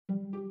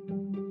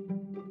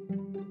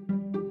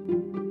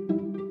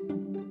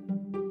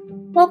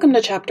Welcome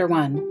to Chapter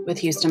 1 with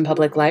Houston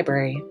Public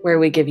Library, where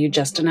we give you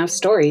just enough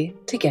story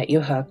to get you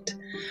hooked.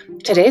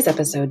 Today's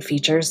episode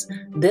features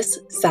This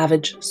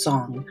Savage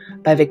Song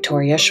by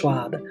Victoria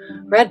Schwab,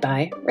 read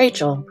by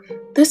Rachel.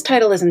 This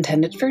title is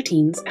intended for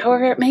teens,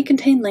 however it may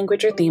contain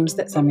language or themes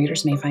that some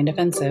readers may find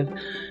offensive.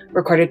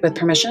 Recorded with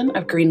permission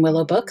of Green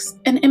Willow Books,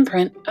 an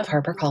imprint of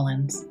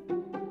HarperCollins.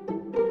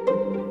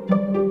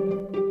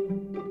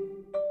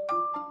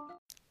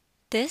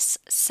 This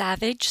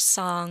Savage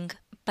Song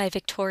by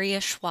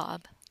Victoria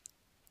Schwab.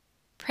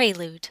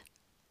 Prelude.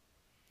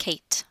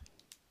 Kate.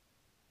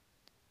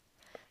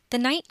 The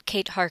night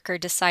Kate Harker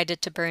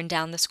decided to burn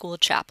down the school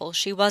chapel,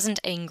 she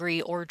wasn't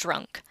angry or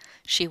drunk.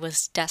 She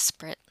was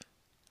desperate.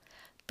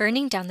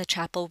 Burning down the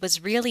chapel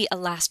was really a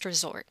last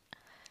resort.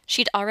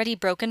 She'd already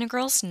broken a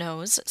girl's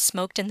nose,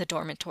 smoked in the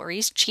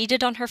dormitories,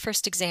 cheated on her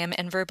first exam,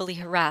 and verbally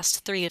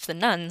harassed 3 of the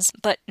nuns,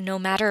 but no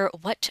matter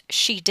what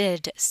she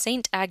did,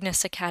 St.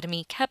 Agnes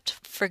Academy kept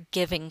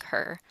forgiving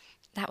her.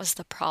 That was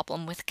the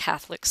problem with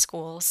Catholic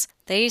schools.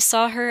 They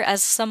saw her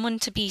as someone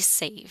to be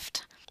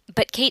saved.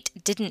 But Kate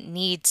didn't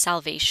need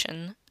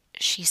salvation.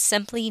 She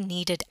simply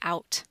needed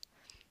out.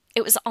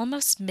 It was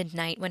almost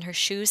midnight when her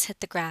shoes hit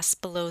the grass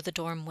below the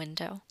dorm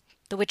window.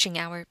 The witching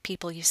hour,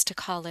 people used to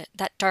call it,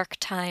 that dark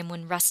time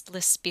when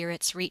restless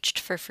spirits reached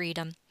for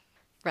freedom.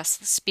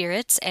 Restless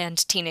spirits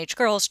and teenage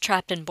girls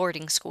trapped in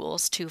boarding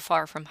schools too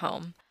far from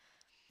home.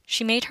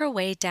 She made her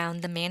way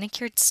down the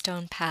manicured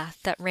stone path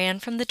that ran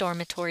from the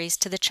dormitories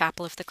to the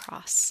Chapel of the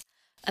Cross,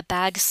 a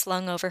bag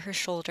slung over her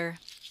shoulder,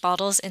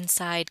 bottles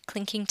inside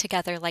clinking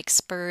together like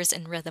spurs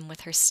in rhythm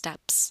with her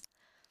steps.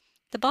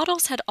 The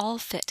bottles had all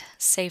fit,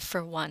 save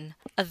for one,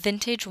 a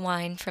vintage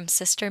wine from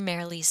Sister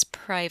Marily's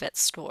private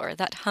store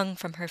that hung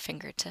from her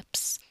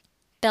fingertips.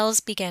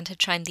 Bells began to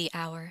chime the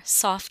hour,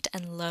 soft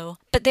and low,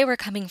 but they were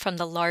coming from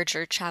the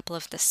larger Chapel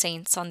of the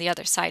Saints on the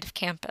other side of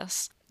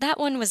campus. That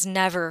one was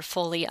never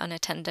fully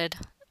unattended.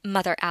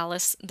 Mother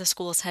Alice, the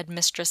school's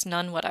headmistress,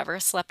 nun, whatever,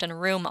 slept in a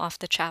room off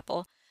the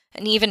chapel,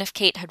 and even if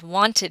Kate had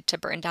wanted to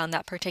burn down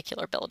that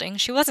particular building,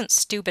 she wasn't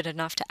stupid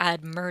enough to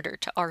add murder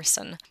to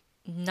arson.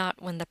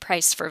 Not when the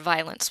price for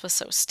violence was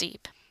so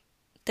steep.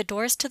 The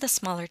doors to the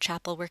smaller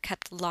chapel were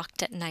kept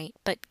locked at night,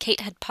 but Kate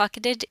had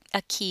pocketed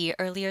a key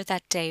earlier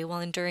that day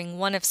while enduring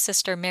one of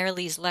Sister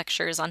Marily's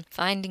lectures on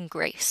finding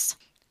grace.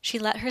 She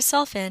let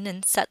herself in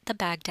and set the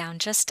bag down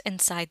just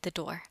inside the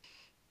door.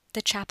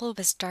 The chapel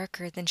was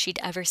darker than she'd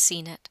ever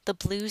seen it, the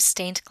blue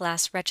stained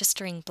glass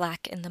registering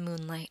black in the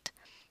moonlight.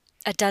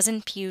 A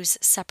dozen pews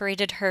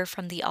separated her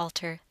from the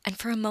altar, and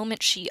for a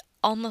moment she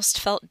almost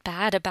felt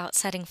bad about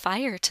setting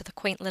fire to the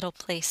quaint little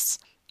place.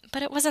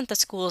 But it wasn't the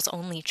school's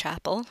only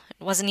chapel.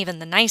 It wasn't even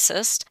the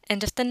nicest,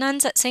 and if the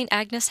nuns at St.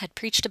 Agnes had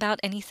preached about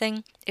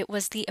anything, it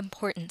was the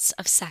importance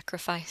of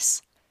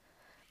sacrifice.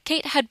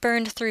 Kate had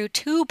burned through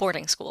 2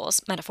 boarding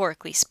schools,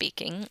 metaphorically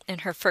speaking, in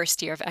her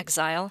first year of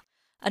exile,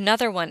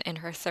 another one in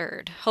her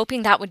 3rd,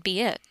 hoping that would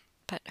be it.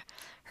 But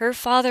her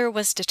father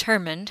was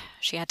determined,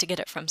 she had to get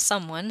it from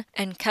someone,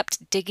 and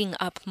kept digging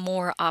up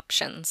more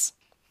options.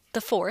 The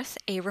 4th,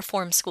 a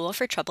reform school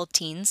for troubled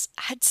teens,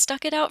 had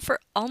stuck it out for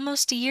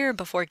almost a year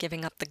before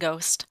giving up the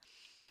ghost.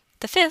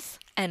 The 5th,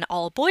 an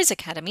all-boys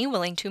academy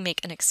willing to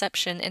make an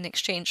exception in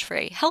exchange for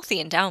a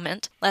healthy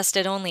endowment,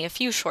 lasted only a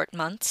few short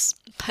months,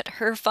 but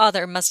her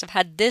father must have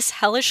had this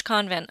hellish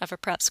convent of a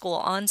prep school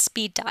on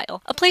speed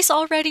dial, a place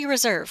already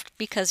reserved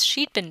because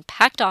she'd been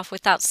packed off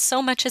without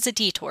so much as a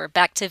detour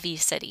back to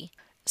V-City.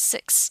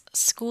 6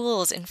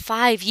 schools in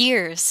 5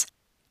 years!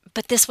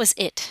 But this was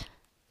it.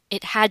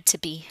 It had to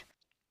be.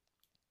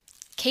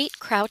 Kate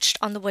crouched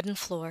on the wooden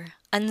floor,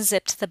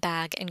 unzipped the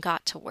bag, and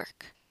got to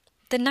work.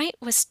 The night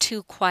was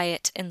too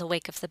quiet in the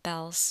wake of the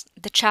bells,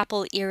 the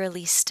chapel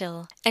eerily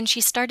still, and she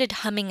started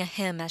humming a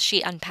hymn as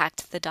she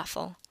unpacked the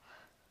duffel.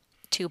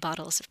 2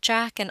 bottles of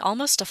Jack and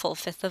almost a full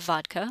 5th of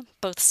vodka,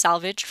 both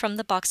salvaged from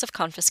the box of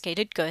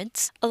confiscated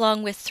goods,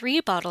 along with 3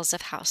 bottles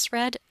of house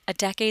red, a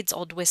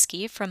decades-old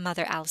whiskey from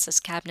Mother Alice's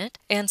cabinet,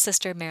 and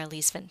Sister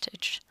Marily's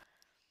vintage.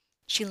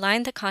 She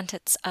lined the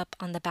contents up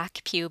on the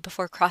back pew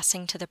before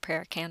crossing to the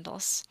prayer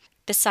candles.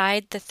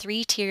 Beside the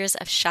 3 tiers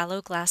of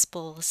shallow glass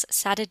bowls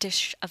sat a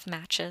dish of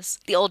matches,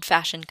 the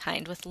old-fashioned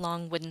kind with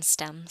long wooden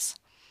stems.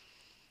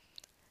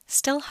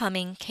 Still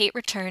humming, Kate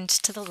returned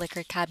to the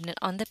liquor cabinet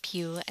on the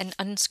pew and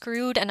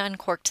unscrewed and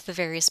uncorked the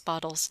various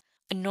bottles,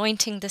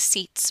 anointing the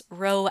seats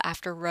row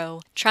after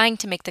row, trying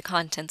to make the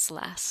contents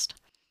last.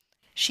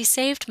 She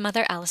saved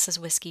Mother Alice's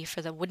whiskey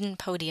for the wooden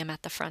podium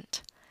at the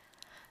front.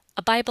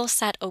 A Bible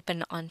sat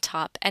open on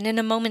top, and in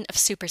a moment of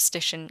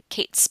superstition,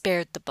 Kate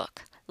spared the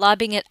book,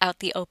 lobbing it out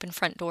the open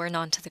front door and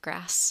onto the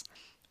grass.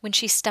 When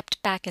she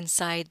stepped back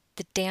inside,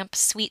 the damp,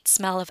 sweet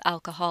smell of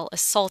alcohol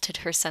assaulted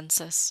her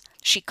senses.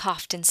 She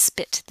coughed and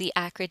spit the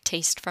acrid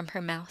taste from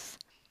her mouth.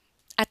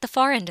 At the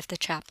far end of the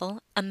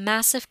chapel, a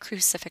massive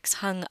crucifix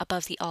hung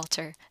above the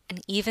altar,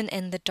 and even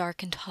in the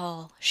darkened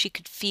hall, she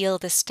could feel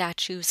the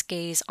statue's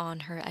gaze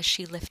on her as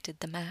she lifted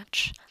the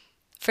match.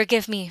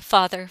 "Forgive me,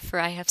 Father, for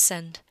I have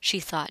sinned," she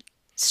thought,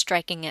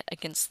 striking it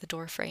against the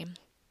doorframe.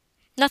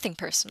 Nothing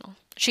personal,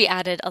 she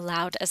added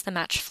aloud as the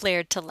match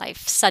flared to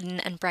life, sudden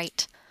and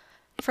bright.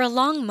 For a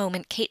long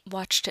moment, Kate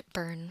watched it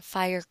burn,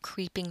 fire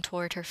creeping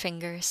toward her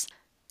fingers.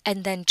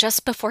 And then,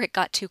 just before it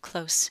got too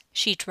close,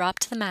 she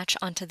dropped the match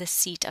onto the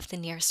seat of the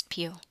nearest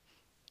pew.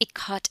 It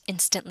caught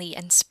instantly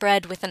and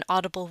spread with an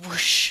audible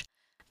whoosh,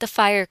 the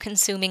fire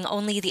consuming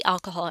only the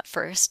alcohol at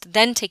first,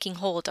 then taking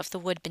hold of the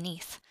wood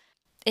beneath.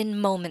 In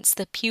moments,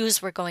 the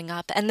pews were going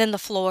up, and then the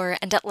floor,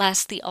 and at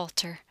last the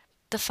altar.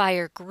 The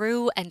fire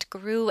grew and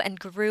grew and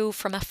grew,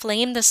 from a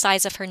flame the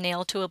size of her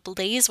nail to a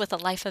blaze with a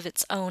life of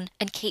its own,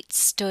 and Kate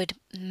stood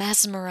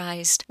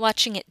mesmerized,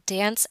 watching it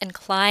dance and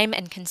climb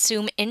and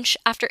consume inch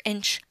after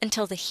inch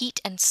until the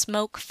heat and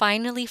smoke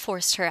finally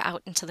forced her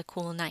out into the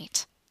cool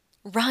night.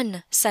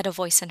 "Run," said a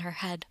voice in her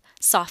head,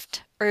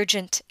 soft,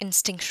 urgent,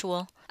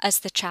 instinctual, as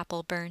the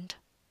chapel burned.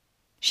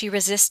 She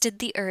resisted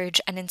the urge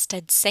and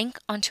instead sank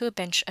onto a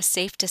bench a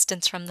safe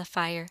distance from the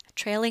fire,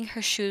 trailing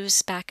her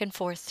shoes back and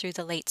forth through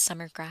the late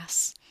summer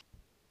grass.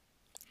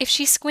 If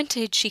she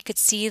squinted, she could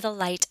see the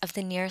light of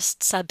the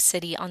nearest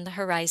sub-city on the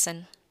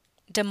horizon.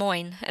 Des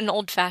Moines, an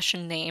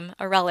old-fashioned name,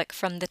 a relic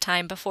from the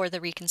time before the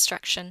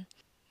Reconstruction.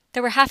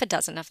 There were half a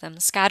dozen of them,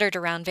 scattered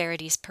around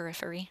Verity's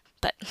periphery,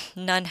 but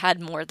none had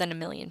more than 1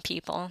 million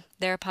people,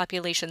 their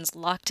populations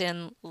locked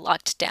in,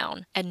 locked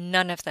down, and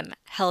none of them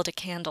held a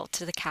candle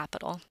to the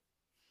capital.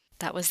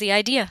 That was the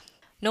idea.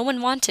 No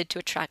one wanted to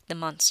attract the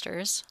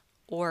monsters,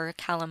 or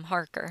Callum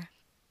Harker.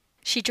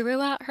 She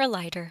drew out her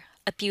lighter,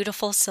 a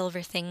beautiful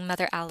silver thing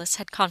Mother Alice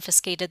had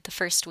confiscated the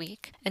first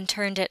week, and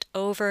turned it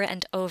over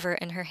and over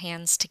in her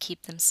hands to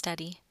keep them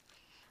steady.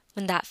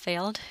 When that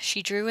failed,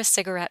 she drew a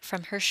cigarette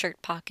from her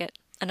shirt pocket,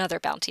 another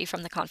bounty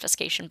from the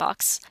confiscation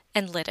box,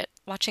 and lit it,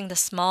 watching the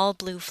small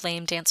blue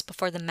flame dance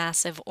before the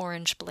massive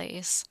orange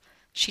blaze.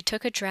 She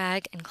took a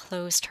drag and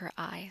closed her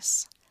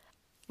eyes.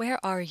 "Where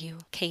are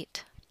you,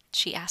 Kate?"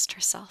 she asked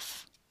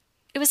herself.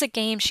 It was a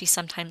game she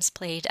sometimes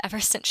played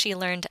ever since she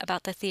learned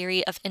about the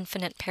theory of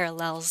infinite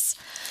parallels,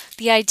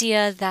 the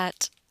idea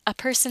that a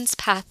person's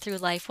path through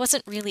life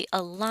wasn't really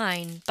a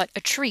line, but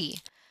a tree,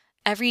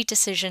 every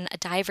decision a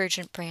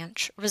divergent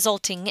branch,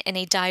 resulting in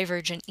a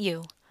divergent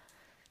you.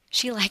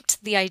 She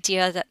liked the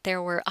idea that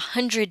there were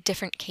 100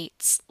 different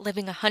Kates,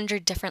 living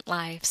 100 different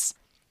lives.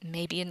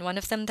 Maybe in one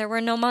of them there were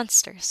no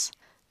monsters.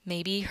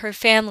 Maybe her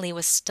family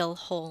was still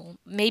whole.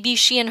 Maybe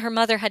she and her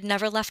mother had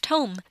never left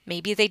home.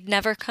 Maybe they'd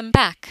never come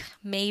back.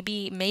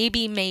 Maybe.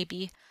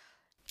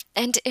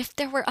 And if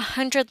there were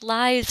 100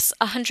 lives,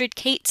 100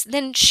 Kates,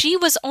 then she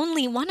was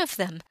only one of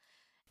them.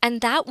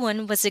 And that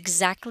one was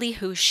exactly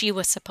who she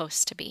was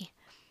supposed to be.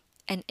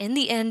 And in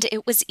the end,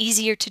 it was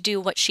easier to do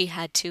what she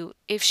had to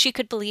if she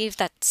could believe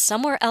that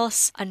somewhere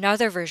else,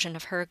 another version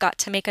of her got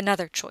to make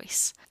another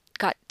choice,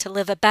 got to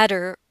live a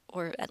better,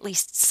 or at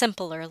least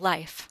simpler,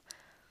 life.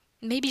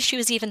 Maybe she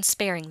was even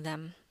sparing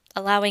them,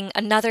 allowing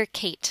another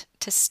Kate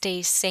to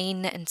stay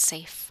sane and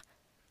safe.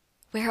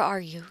 "Where are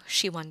you?"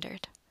 she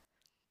wondered.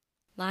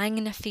 "Lying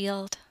in a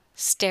field,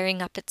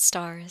 staring up at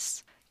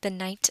stars. The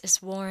night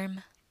is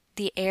warm,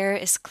 the air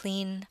is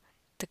clean,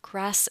 the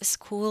grass is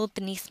cool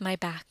beneath my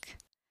back.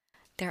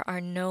 There are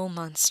no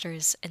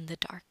monsters in the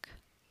dark."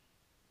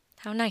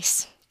 How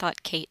nice,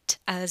 thought Kate,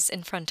 as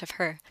in front of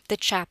her, the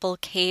chapel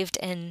caved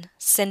in,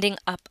 sending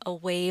up a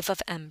wave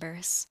of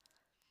embers.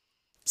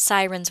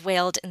 Sirens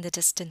wailed in the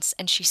distance,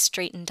 and she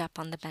straightened up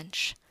on the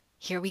bench.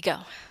 Here we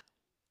go.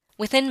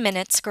 Within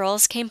minutes,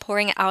 girls came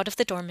pouring out of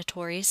the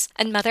dormitories,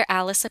 and Mother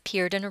Alice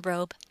appeared in a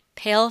robe,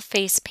 pale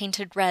face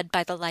painted red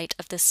by the light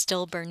of the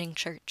still-burning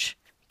church.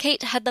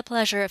 Kate had the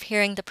pleasure of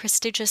hearing the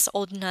prestigious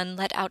old nun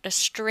let out a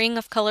string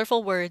of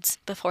colorful words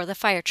before the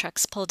fire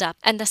trucks pulled up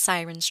and the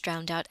sirens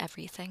drowned out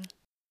everything.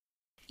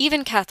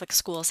 Even Catholic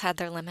schools had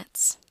their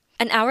limits.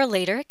 An hour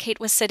later, Kate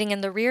was sitting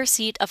in the rear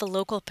seat of a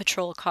local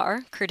patrol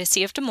car,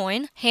 courtesy of Des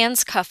Moines,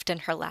 hands cuffed in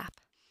her lap.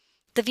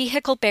 The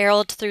vehicle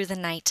barreled through the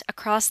night,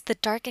 across the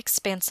dark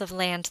expanse of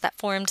land that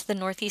formed the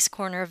northeast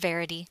corner of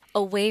Verity,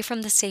 away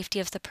from the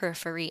safety of the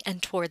periphery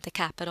and toward the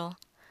capital.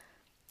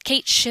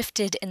 Kate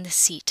shifted in the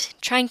seat,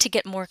 trying to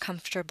get more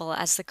comfortable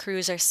as the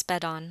cruiser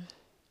sped on.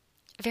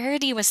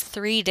 Verity was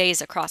 3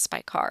 days across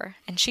by car,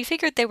 and she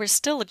figured they were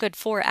still a good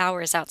 4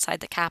 hours outside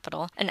the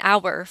capital, an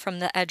hour from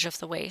the edge of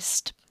the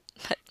waste.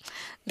 But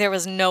there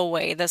was no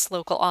way this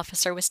local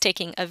officer was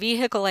taking a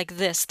vehicle like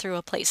this through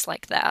a place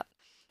like that.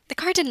 The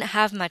car didn't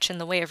have much in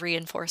the way of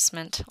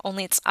reinforcement,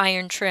 only its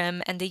iron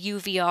trim and the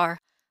UVR,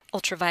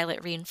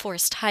 ultraviolet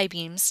reinforced high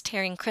beams,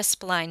 tearing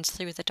crisp lines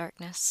through the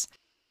darkness.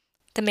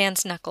 The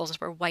man's knuckles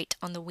were white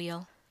on the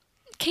wheel.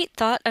 Kate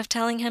thought of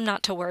telling him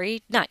not to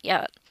worry, not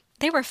yet.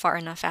 They were far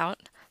enough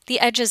out. The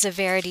edges of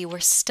Verity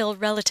were still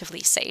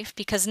relatively safe,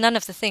 because none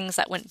of the things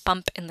that went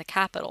bump in the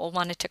capital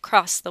wanted to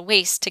cross the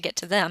waste to get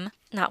to them,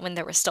 not when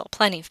there were still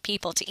plenty of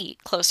people to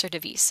eat closer to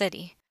V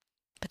City.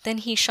 But then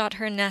he shot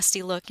her a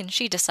nasty look, and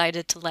she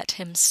decided to let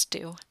him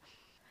stew.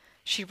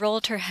 She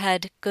rolled her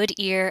head, good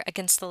ear,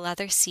 against the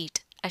leather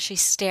seat as she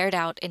stared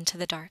out into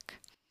the dark.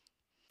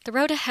 The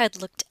road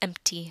ahead looked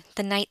empty,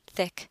 the night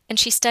thick, and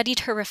she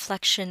studied her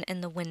reflection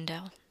in the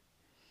window.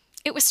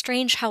 It was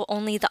strange how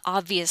only the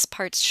obvious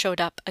parts showed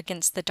up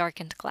against the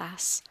darkened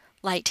glass.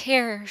 Light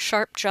hair,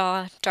 sharp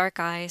jaw, dark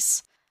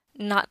eyes.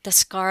 Not the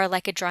scar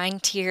like a drying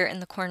tear in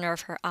the corner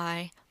of her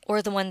eye,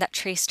 or the one that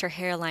traced her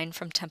hairline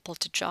from temple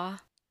to jaw.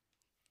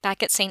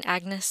 Back at St.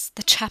 Agnes,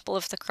 the Chapel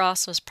of the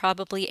Cross was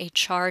probably a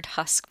charred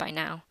husk by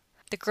now.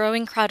 The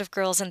growing crowd of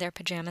girls in their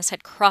pajamas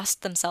had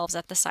crossed themselves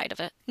at the sight of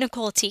it.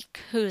 Nicole Teak,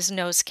 whose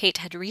nose Kate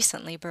had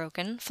recently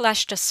broken,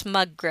 flashed a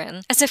smug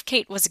grin, as if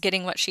Kate was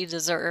getting what she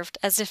deserved,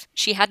 as if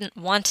she hadn't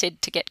wanted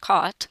to get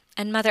caught,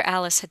 and Mother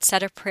Alice had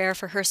said a prayer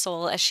for her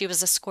soul as she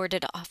was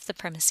escorted off the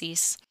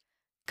premises.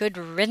 Good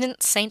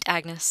riddance, St.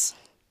 Agnes.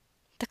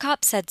 The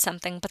cop said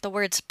something, but the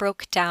words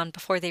broke down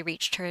before they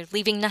reached her,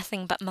 leaving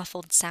nothing but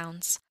muffled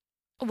sounds.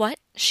 "What?"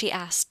 she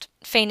asked,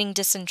 feigning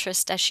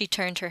disinterest as she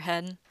turned her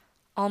head.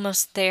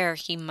 "Almost there,"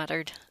 he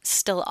muttered,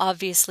 still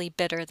obviously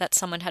bitter that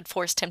someone had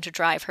forced him to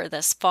drive her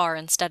this far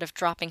instead of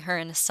dropping her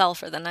in a cell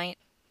for the night.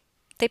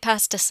 They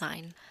passed a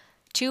sign,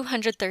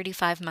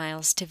 235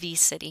 miles to V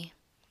City.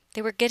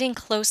 They were getting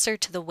closer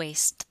to the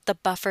waste, the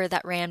buffer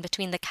that ran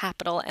between the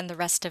capital and the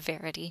rest of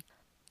Verity.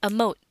 A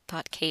moat,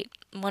 thought Kate,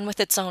 one with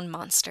its own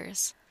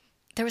monsters.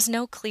 There was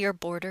no clear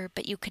border,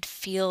 but you could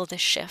feel the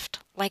shift,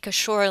 like a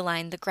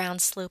shoreline, the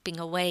ground sloping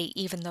away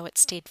even though it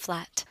stayed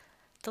flat.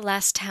 The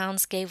last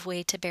towns gave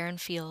way to barren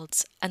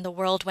fields, and the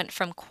world went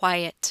from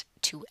quiet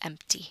to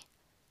empty.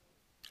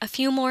 A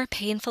few more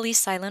painfully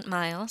silent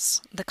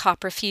miles, the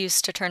cop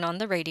refused to turn on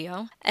the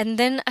radio, and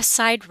then a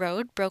side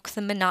road broke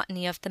the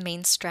monotony of the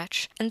main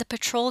stretch, and the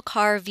patrol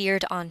car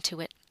veered onto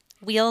it,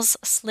 wheels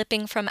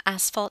slipping from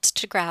asphalt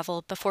to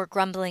gravel before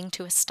grumbling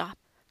to a stop.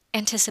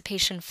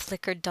 Anticipation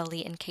flickered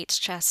dully in Kate's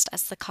chest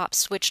as the cop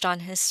switched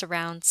on his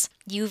surrounds,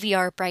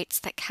 UVR brights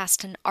that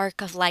cast an arc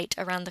of light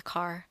around the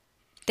car.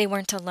 They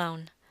weren't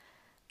alone.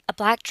 A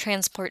black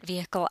transport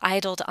vehicle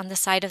idled on the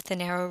side of the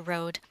narrow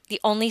road, the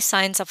only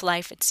signs of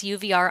life its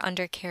UVR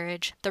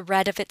undercarriage, the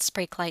red of its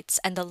brake lights,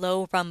 and the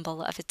low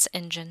rumble of its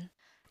engine.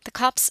 The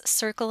cop's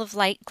circle of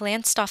light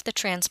glanced off the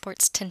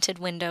transport's tinted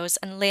windows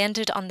and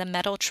landed on the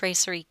metal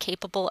tracery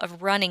capable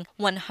of running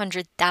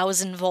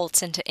 100,000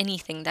 volts into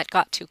anything that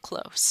got too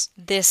close.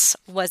 This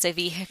was a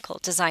vehicle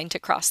designed to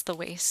cross the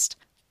waste,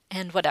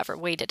 and whatever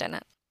waited in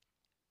it.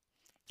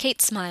 Kate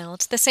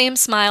smiled, the same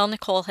smile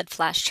Nicole had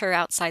flashed her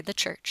outside the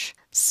church.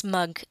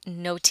 Smug,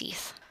 no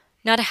teeth.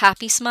 Not a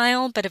happy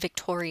smile, but a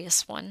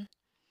victorious one.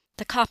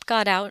 The cop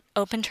got out,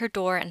 opened her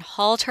door, and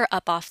hauled her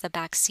up off the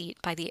back seat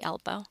by the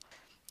elbow.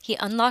 He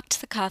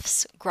unlocked the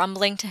cuffs,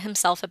 grumbling to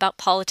himself about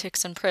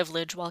politics and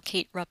privilege while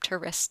Kate rubbed her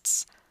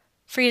wrists.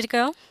 "Free to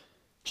go?"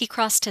 He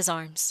crossed his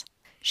arms.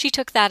 She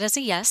took that as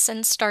a yes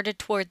and started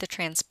toward the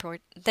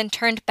transport, then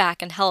turned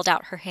back and held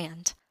out her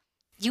hand.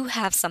 "You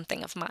have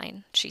something of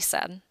mine," she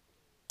said.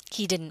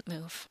 He didn't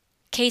move.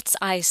 Kate's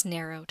eyes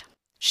narrowed.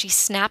 She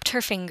snapped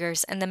her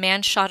fingers, and the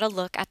man shot a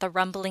look at the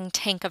rumbling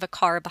tank of a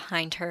car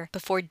behind her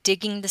before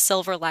digging the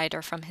silver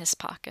lighter from his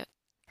pocket.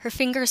 Her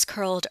fingers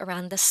curled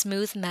around the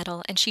smooth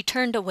metal, and she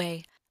turned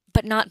away,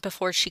 but not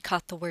before she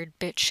caught the word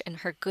bitch in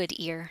her good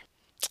ear.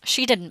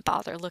 She didn't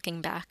bother looking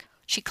back.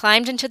 She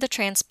climbed into the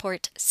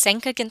transport,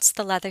 sank against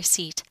the leather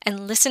seat,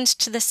 and listened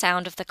to the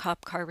sound of the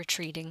cop car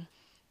retreating.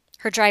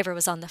 Her driver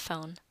was on the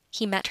phone.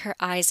 He met her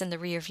eyes in the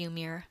rearview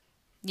mirror.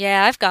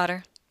 "Yeah, I've got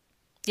her."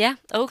 "Yeah,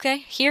 okay,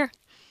 here."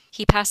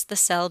 He passed the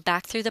cell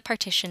back through the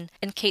partition,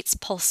 and Kate's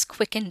pulse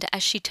quickened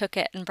as she took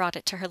it and brought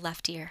it to her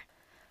left ear.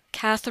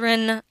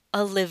 "Catherine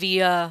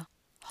Olivia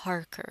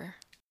Harker."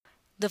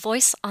 The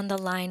voice on the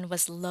line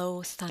was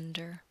low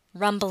thunder,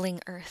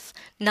 rumbling earth,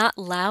 not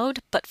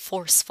loud but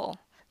forceful.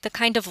 The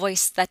kind of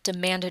voice that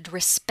demanded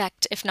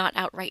respect, if not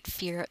outright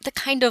fear. The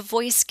kind of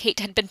voice Kate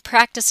had been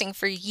practicing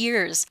for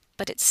years,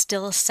 but it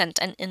still sent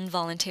an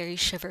involuntary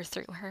shiver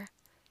through her.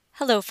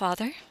 "Hello,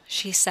 Father,"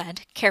 she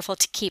said, careful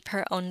to keep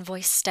her own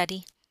voice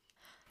steady.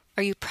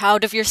 "Are you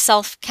proud of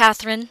yourself,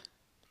 Catherine?"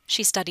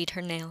 She studied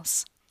her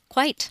nails.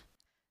 "Quite."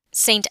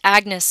 "St.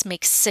 Agnes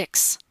makes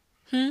 6.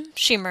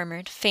 She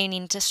murmured,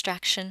 feigning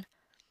distraction.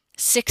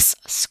 6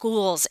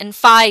 schools in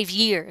 5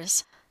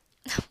 years.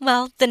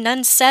 "Well, the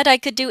nuns said I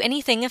could do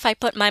anything if I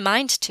put my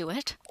mind to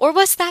it. Or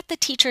was that the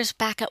teachers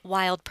back at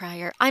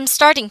Wildbriar? I'm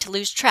starting to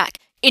lose track.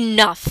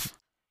 Enough!"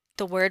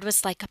 The word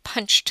was like a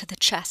punch to the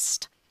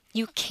chest.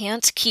 "You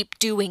can't keep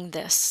doing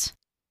this."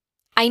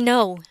 "I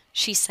know,"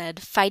 she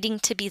said, fighting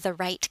to be the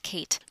right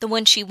Kate, the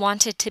one she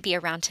wanted to be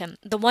around him,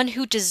 the one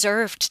who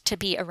deserved to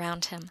be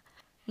around him.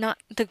 Not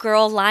the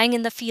girl lying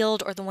in the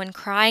field or the one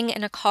crying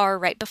in a car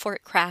right before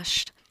it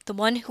crashed. The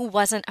one who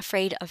wasn't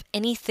afraid of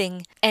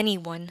anything,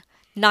 anyone,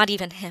 not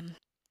even him.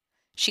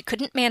 She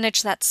couldn't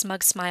manage that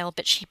smug smile,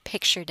 but she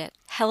pictured it,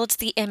 held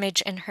the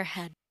image in her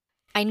head.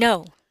 "I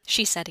know,"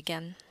 she said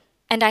again.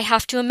 "And I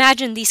have to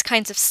imagine these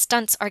kinds of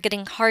stunts are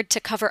getting hard to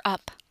cover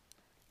up.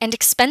 And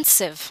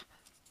expensive."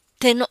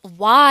 "Then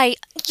why—"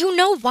 "You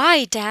know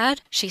why,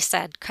 Dad," she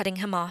said, cutting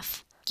him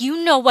off.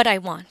 "You know what I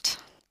want."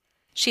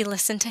 She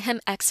listened to him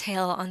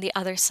exhale on the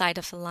other side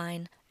of the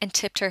line and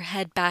tipped her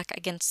head back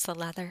against the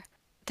leather.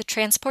 The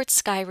transport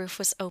sky roof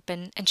was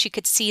open, and she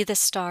could see the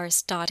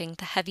stars dotting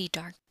the heavy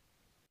dark.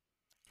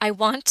 I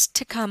want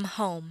to come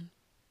home.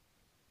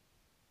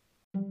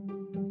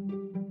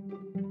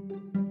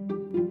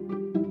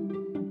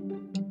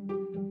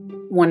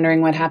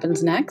 Wondering what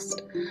happens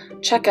next?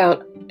 Check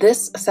out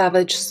This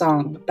Savage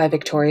Song by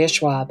Victoria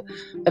Schwab,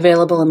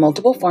 available in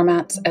multiple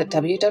formats at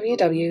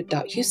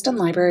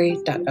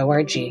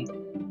www.houstonlibrary.org.